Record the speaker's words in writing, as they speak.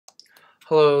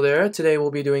Hello there. Today we'll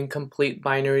be doing complete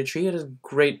binary tree. It is a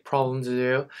great problem to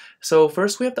do. So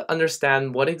first we have to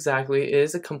understand what exactly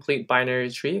is a complete binary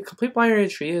tree. A complete binary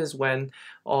tree is when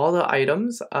all the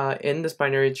items in this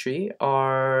binary tree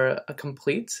are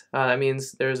complete. That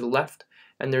means there's a left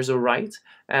and there's a right,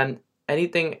 and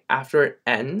anything after it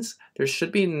ends, there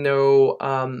should be no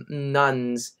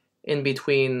nones in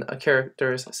between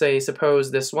characters. Say,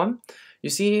 suppose this one. You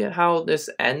see how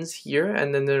this ends here,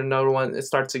 and then there's another one, it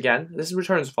starts again. This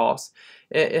returns false.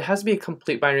 It has to be a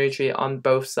complete binary tree on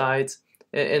both sides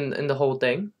in the whole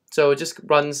thing. So it just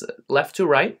runs left to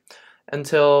right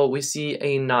until we see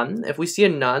a none. If we see a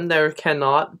none, there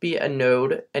cannot be a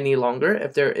node any longer.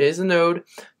 If there is a node,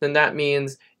 then that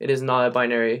means it is not a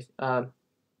binary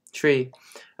tree,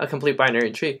 a complete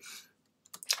binary tree.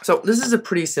 So this is a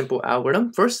pretty simple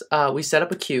algorithm. First, we set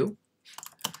up a queue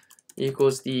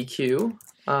equals the queue,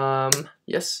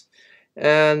 yes,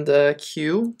 and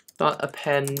queue dot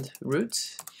append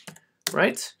root,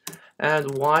 right?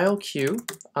 And while queue,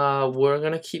 we're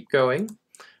gonna keep going.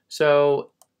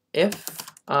 So if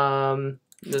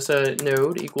there's a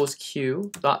node equals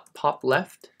queue dot pop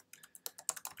left,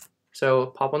 so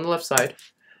pop on the left side,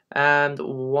 and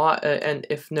and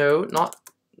if node not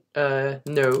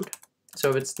node, so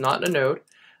if it's not a node,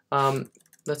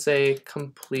 let's say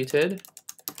completed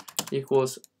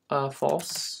equals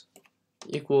false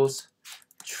equals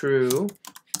true.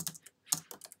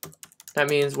 That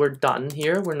means we're done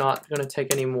here. We're not going to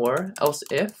take any more. Else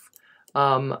if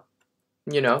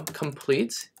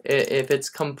complete, if it's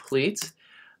complete,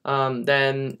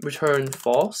 then return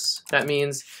false. That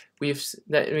means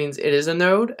it is a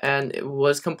node and it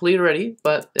was complete already,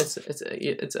 but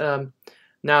it's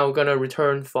now going to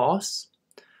return false.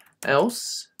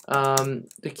 Else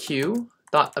the queue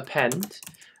dot append,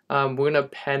 we're gonna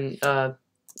append the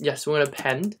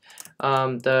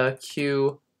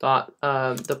queue dot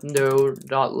the node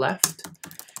dot left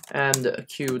and the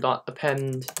queue dot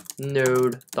append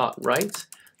node dot right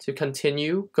to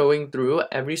continue going through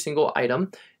every single item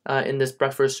in this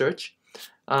breadth first search.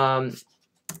 Then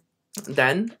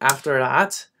after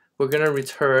that, we're gonna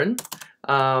return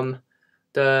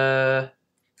the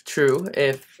true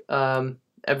if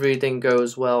everything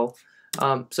goes well.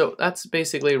 So that's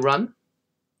basically run.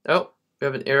 Oh, we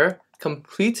have an error.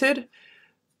 Completed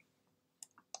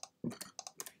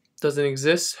doesn't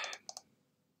exist,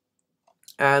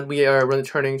 and we are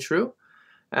returning true.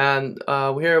 And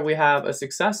here we have a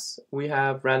success. We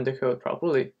have ran the code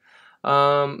properly.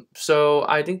 So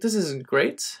I think this is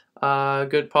great.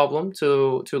 Good problem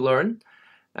to learn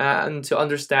and to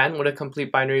understand what a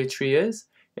complete binary tree is.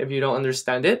 If you don't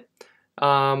understand it,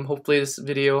 hopefully this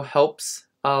video helps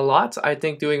a lot. I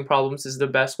think doing problems is the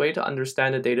best way to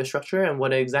understand the data structure and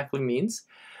what it exactly means,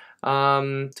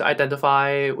 to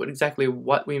identify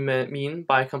what we mean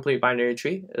by complete binary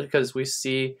tree, because we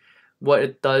see what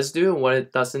it does do and what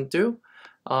it doesn't do.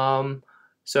 Yeah,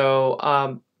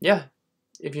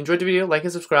 if you enjoyed the video, like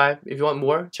and subscribe. If you want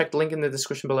more, check the link in the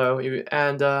description below.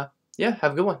 And yeah,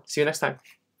 have a good one. See you next time.